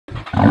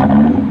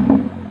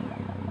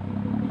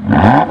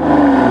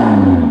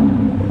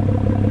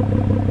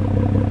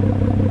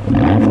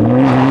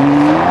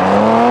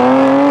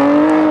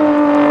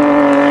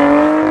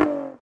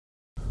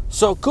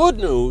So good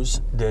news,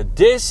 the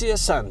Dacia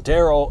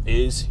Sandero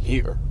is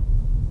here.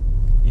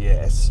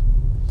 Yes.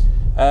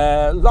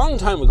 Long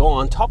time ago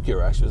on Top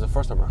Gear, actually, was the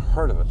first time I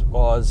heard of it,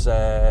 was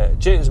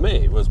James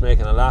May was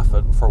making a laugh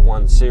at for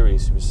one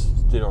series. He was,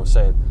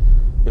 saying,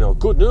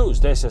 good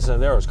news, Dacia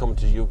Sandero is coming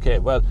to the UK.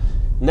 Well,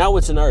 now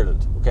it's in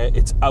Ireland, okay?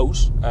 It's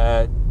out.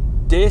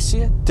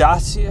 Dacia,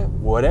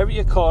 whatever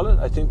you call it.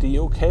 I think the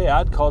UK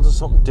ad calls it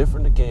something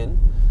different again.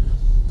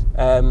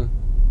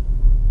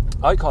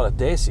 I call it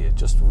Dacia. It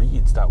just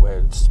reads that way.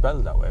 It's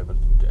spelled that way. But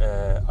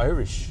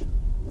Irish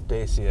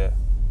Dacia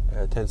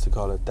tends to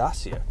call it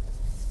Dacia.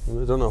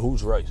 I don't know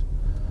who's right.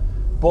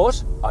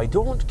 But I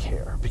don't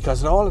care,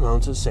 because it all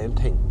amounts to the same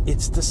thing.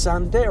 It's the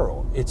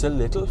Sandero. It's a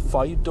little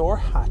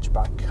 5-door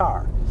hatchback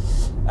car.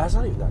 It's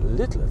not even that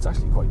little. It's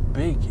actually quite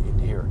big in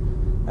here.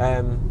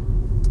 And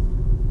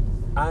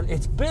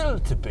it's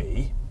built to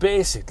be,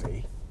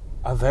 basically,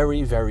 a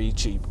very, very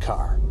cheap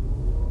car.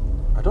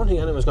 I don't think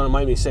anyone's going to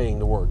mind me saying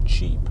the word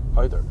cheap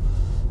either,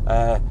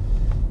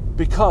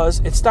 because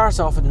it starts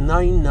off at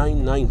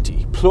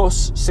 9,990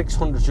 plus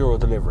 €600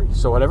 delivery.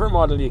 So whatever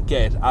model you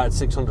get, add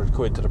 600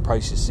 quid to the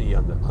price you see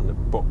on the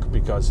book,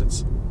 because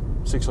it's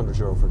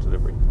 €600 for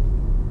delivery.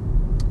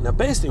 Now,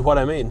 basically, what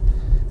I mean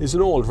is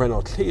an old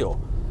Renault Clio,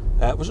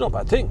 which is not a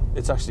bad thing.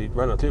 It's actually,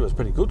 Renault Clio is a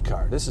pretty good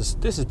car. This is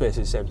basically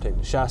the same thing: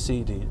 the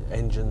chassis, the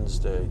engines,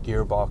 the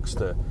gearbox,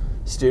 the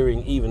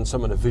steering, even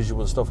some of the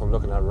visual stuff I'm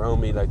looking at around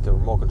me, like the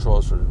remote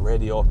controls for the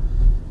radio.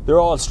 They're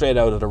all straight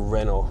out of the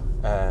Renault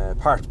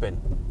parts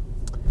bin.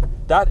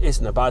 That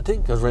isn't a bad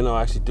thing, because Renault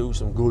actually do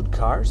some good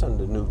cars, and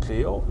the new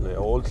Clio and the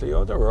old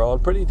Clio, they were all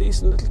pretty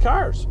decent little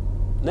cars.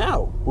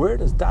 Now, where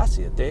does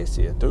Dacia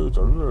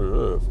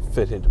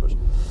fit into it?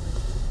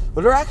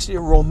 Well, they're actually a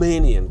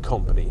Romanian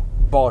company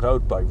bought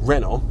out by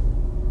Renault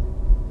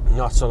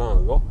not so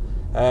long ago.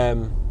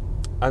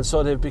 And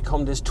so they've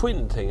become this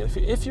twin thing.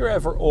 If you're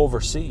ever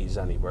overseas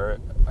anywhere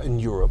in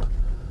Europe,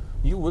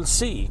 you will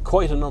see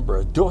quite a number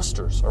of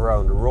Dusters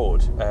around the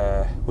road,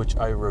 which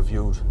I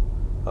reviewed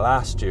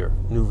last year.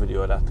 New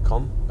video of that to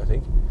come, I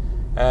think.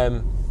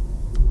 And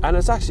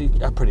it's actually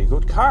a pretty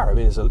good car. I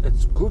mean,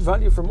 it's good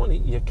value for money.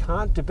 You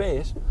can't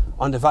debate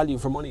on the value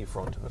for money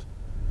front of it,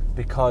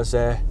 because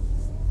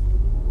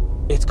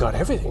it's got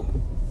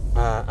everything.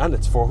 And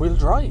it's 4-wheel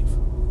drive.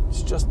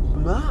 It's just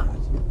mad.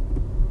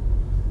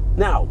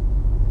 Now,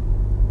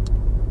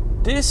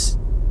 this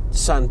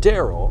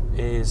Sandero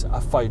is a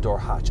 5-door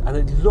hatch, and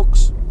it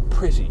looks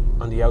pretty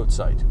on the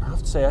outside. I have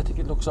to say, I think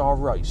it looks all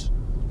right.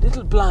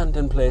 Little bland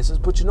in places,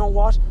 but you know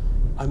what?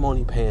 I'm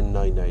only paying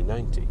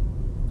 $9,990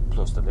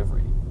 plus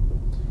delivery.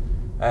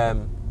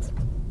 And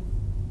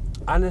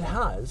it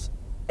has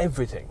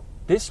everything.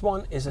 This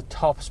one is a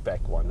top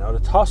spec one. Now, the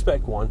top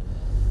spec one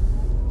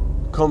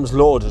comes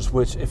loaded,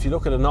 which, if you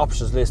look at an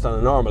options list on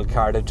a normal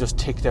car, they've just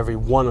ticked every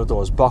one of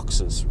those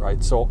boxes,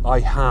 right? So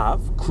I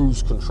have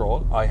cruise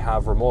control, I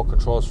have remote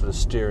controls for the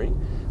steering,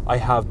 I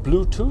have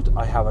Bluetooth,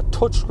 I have a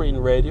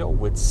touchscreen radio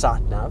with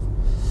sat nav,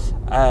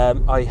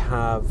 I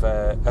have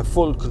a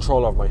full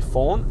control of my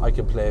phone. I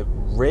can play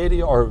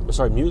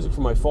music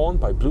from my phone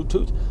by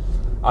Bluetooth.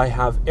 I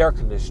have air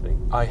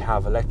conditioning, I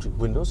have electric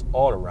windows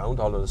all around.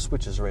 All of the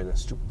switches are in a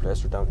stupid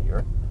place, they're down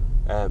here.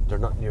 They're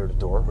not near the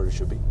door where they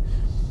should be.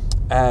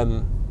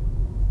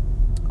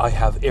 I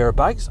have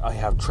airbags, I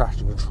have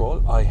traction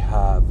control, I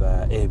have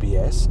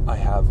ABS, I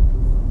have,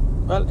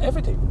 well,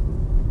 everything.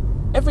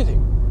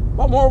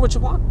 What more would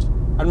you want?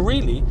 And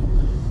really,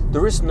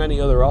 there isn't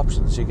any other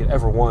options you could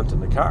ever want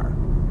in the car.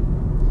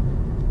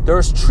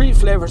 There's 3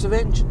 flavours of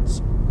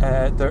engines.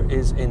 There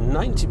is a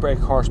 90 brake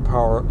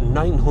horsepower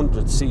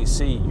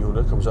 900cc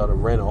unit, comes out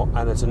of Renault,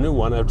 and it's a new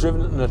one. I've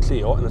driven it in a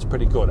Clio, and it's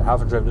pretty good. I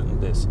haven't driven it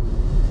in this.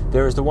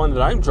 There is the one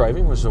that I'm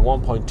driving, which is a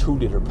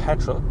 1.2 litre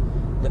petrol.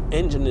 The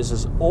engine is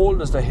as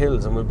old as the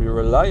hills and will be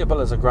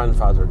reliable as a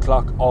grandfather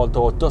clock,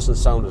 although it doesn't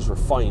sound as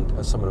refined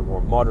as some of the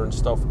more modern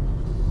stuff.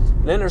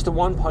 And then there's the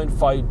 1.5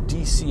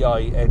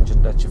 DCI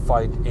engine that you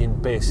find in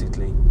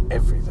basically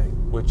everything,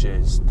 which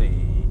is the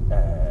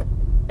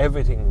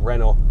everything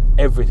Renault,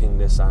 everything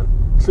Nissan,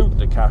 including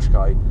the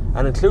Qashqai,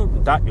 and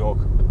including that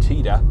yoke, the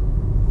Tida,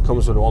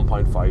 comes with a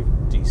 1.5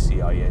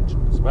 DCI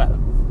engine as well.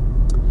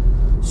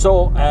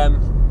 So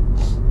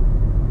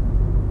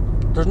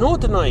there's no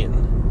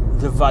denying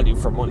the value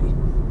for money.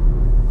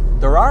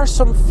 There are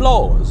some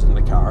flaws in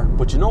the car,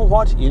 but you know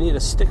what? You need a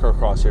sticker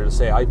across here to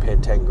say I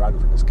paid 10 grand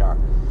for this car.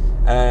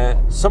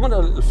 Some of the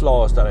little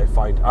flaws that I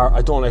find are,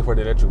 I don't like where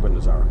the electric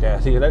windows are. Okay, I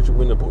think electric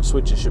window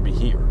switches should be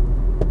here,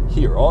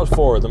 all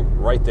 4 of them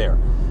right there.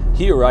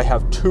 Here I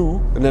have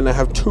 2, and then I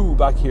have 2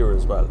 back here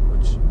as well,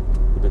 which is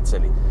a bit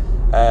silly.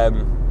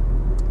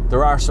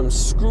 There are some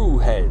screw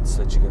heads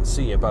that you can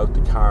see about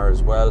the car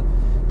as well.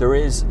 There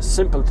is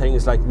simple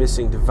things like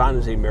missing the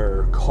vanity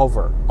mirror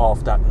cover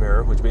off that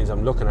mirror, which means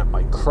I'm looking at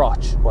my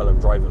crotch while I'm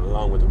driving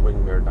along with the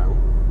wing mirror down.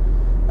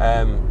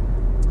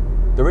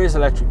 There is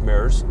electric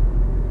mirrors.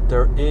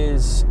 There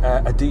is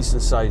a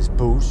decent sized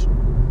boot,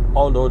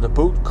 although the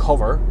boot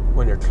cover,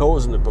 when you're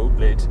closing the boot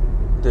lid,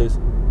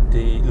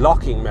 the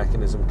locking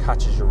mechanism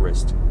catches your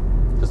wrist.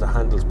 because the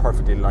handle's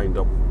perfectly lined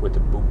up with the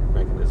boot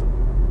mechanism.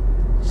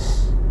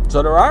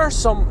 So there are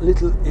some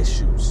little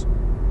issues,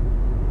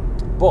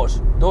 but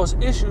those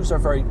issues are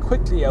very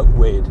quickly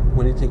outweighed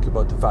when you think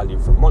about the value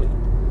for money,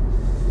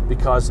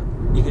 because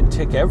you can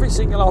tick every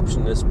single option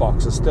in this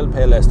box and still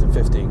pay less than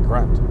 15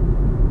 grand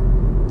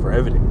for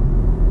everything.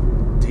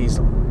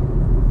 Diesel.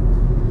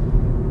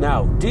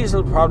 Now,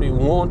 diesel probably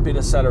won't be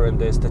the seller in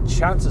this. The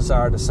chances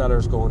are the seller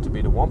is going to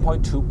be the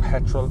 1.2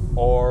 petrol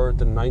or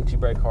the 90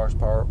 brake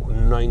horsepower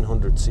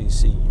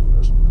 900cc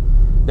unit.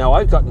 Now,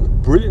 I've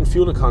gotten brilliant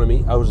fuel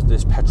economy out of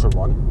this petrol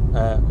one,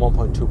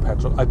 1.2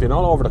 petrol. I've been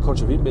all over the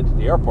country. I've even been to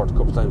the airport a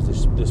couple of times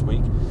this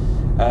week,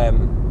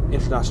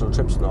 international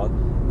trips and all,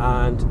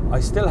 and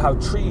I still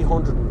have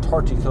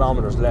 330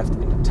 kilometres left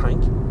in the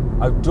tank.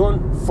 I've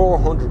done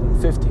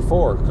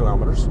 454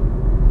 kilometres,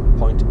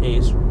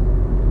 0.8.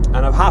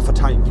 And I've half a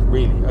tank,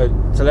 really.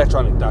 It's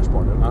electronic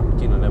dashboard. I'm not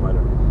keen on them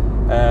either.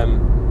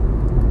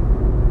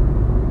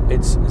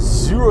 It's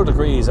 0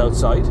 degrees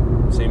outside,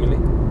 seemingly.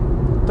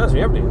 Tells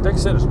me everything. Like I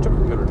said, it's a trip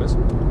computer list.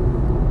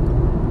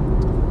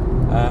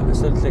 I'm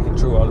still clicking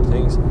through all the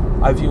things.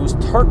 I've used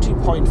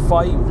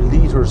 30.5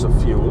 litres of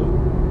fuel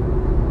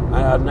and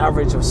at an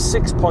average of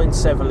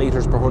 6.7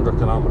 litres per 100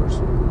 kilometres.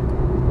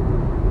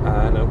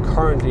 And I'm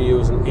currently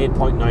using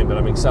 8.9, but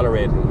I'm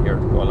accelerating here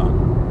to go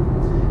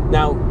along.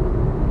 Now,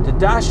 the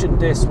dash in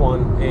this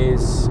one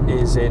is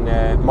in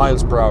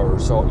miles per hour,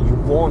 so you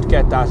won't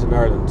get that in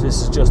Ireland.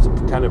 This is just a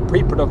kind of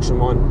pre-production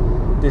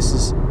one. This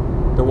is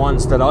the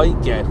ones that I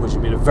get, which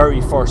would be the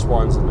very first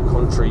ones in the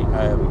country.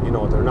 You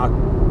know, they're not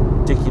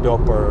dickied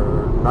up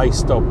or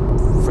niced up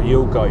for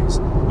you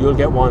guys. You'll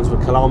get ones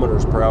with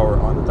kilometres per hour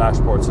on the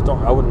dashboard, so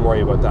I wouldn't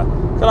worry about that.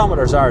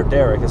 Kilometres are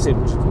there. I can see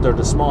they're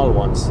the small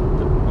ones.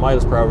 The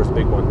miles per hour is the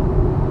big one.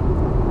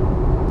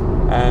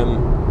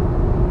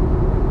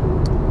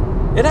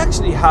 It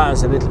actually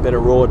has a little bit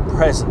of road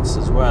presence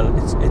as well.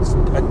 It's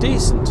a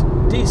decent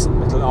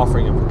little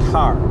offering of a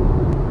car.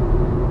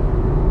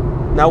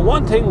 Now,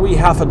 one thing we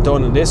haven't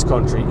done in this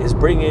country is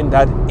bring in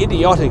that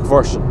idiotic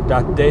version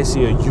that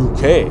Dacia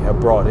UK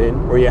have brought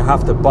in, where you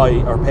have to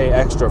buy or pay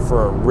extra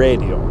for a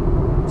radio.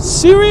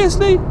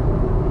 Seriously?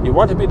 You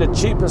want to be the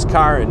cheapest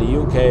car in the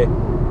UK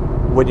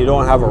when you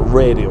don't have a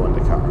radio in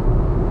the car?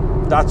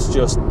 That's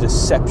just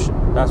deception.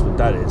 That's what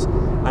that is.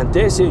 And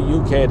Dacia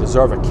UK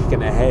deserve a kick in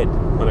the head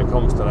when it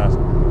comes to that.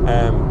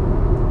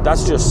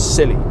 That's just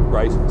silly,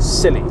 right?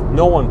 Silly.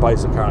 No one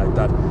buys a car like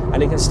that.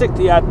 And you can stick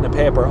the ad in the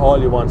paper all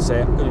you want,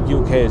 say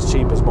UK's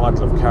cheapest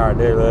model of car.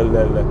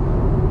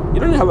 You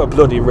don't have a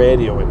bloody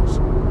radio in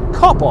it.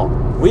 Cop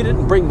on. We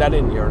didn't bring that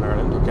in here in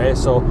Ireland, okay?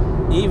 So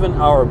even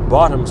our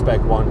bottom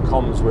spec one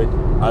comes with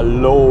a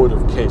load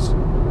of kit,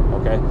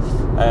 okay?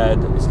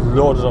 It's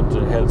loaded up to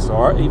the hill.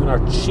 So even our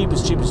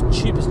cheapest chips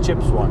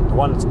one, the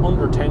one that's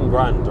under 10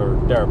 grand or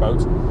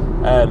thereabouts,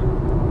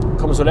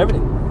 comes with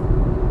everything.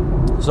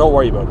 So don't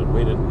worry about it.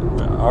 We didn't.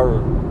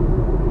 Our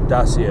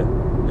Dacia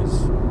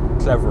is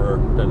cleverer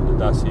than the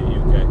Dacia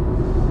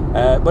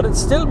UK, but it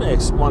still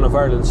makes one of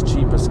Ireland's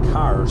cheapest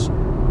cars.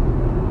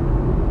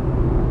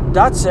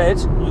 That said,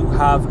 you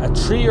have a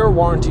 3-year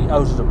warranty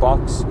out of the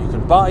box. You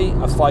can buy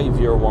a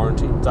 5-year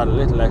warranty. It's at a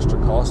little extra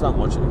cost, not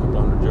much, in a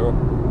couple €100.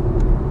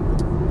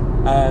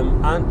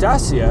 And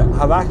Dacia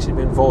have actually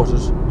been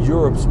voted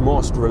Europe's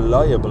most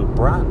reliable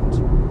brand.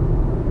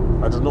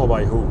 I don't know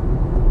by who.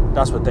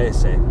 That's what they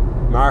say.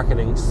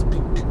 Marketing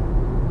speak.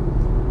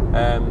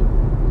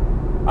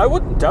 I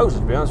wouldn't doubt it,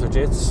 to be honest with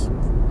you. It's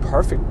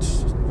perfect.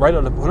 Right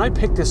on the, when I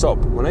picked this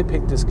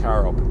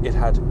car up, it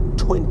had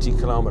 20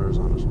 kilometers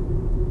on it.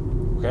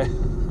 Okay.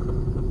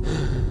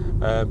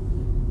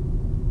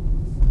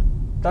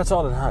 That's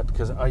all it had,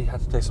 because I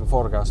had to take some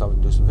photographs of it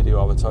and do some video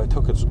of it. So I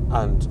took it,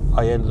 and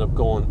I ended up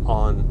going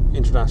on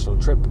international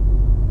trip,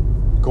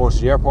 going to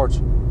the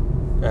airport.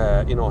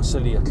 You know,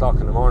 silly o'clock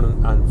in the morning,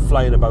 and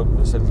flying about in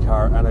this little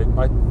car, and I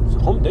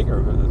humdinger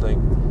of a little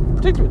thing,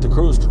 particularly with the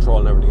cruise control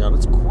and everything on.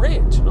 It's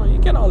great, you know, you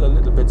get all the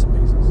little bits and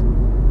pieces.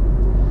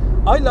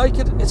 I like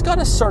it. It's got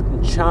a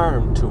certain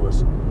charm to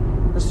it.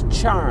 There's a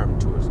charm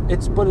to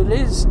it. But it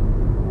is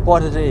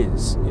what it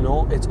is, you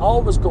know. It's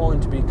always going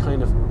to be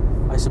kind of,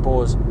 I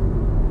suppose,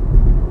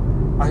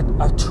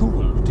 a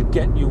tool to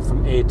get you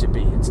from A to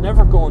B. It's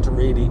never going to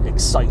really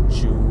excite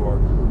you, or,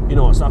 you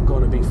know, it's not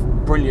going to be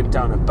brilliant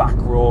down a back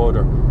road,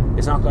 or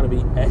it's not going to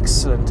be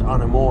excellent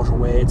on a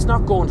motorway. It's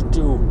not going to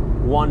do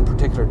one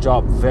particular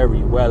job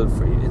very well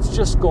for you. It's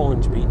just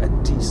going to be a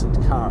decent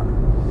car.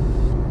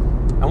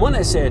 And when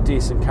I say a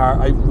decent car,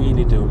 I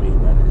really do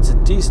mean that. It's a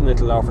decent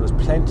little offer. There's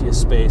plenty of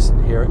space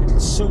in here. It'll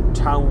suit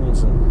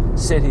towns and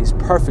cities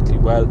perfectly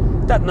well.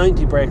 That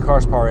 90 brake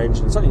horsepower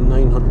engine, it's only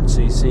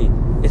 900cc.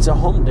 It's a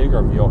humdinger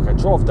of a yoke. I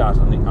drove that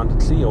on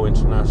the Clio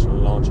International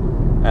launch,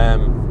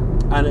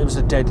 and it was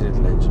a dead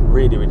little engine.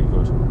 Really, really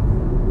good.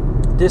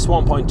 This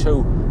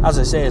 1.2, as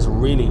I say, is a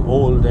really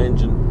old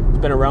engine. It's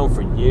been around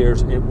for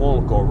years. It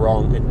won't go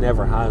wrong. It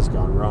never has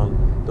gone wrong.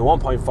 The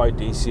 1.5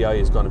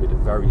 DCI is going to be the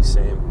very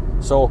same.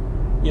 So,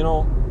 you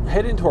know,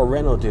 head into a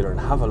Renault dealer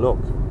and have a look.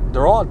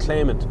 they're all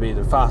claiming to be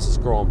the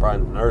fastest growing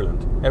brand in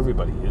Ireland.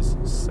 Everybody is.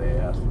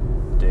 Seat,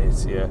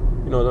 Dacia,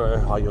 you know,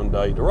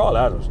 Hyundai, they're all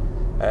at it.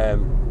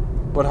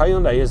 But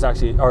Hyundai is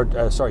actually,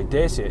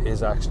 Dacia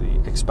is actually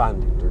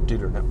expanding their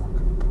dealer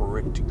network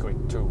pretty quick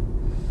too,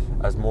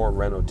 as more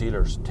Renault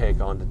dealers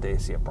take on the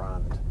Dacia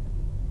brand.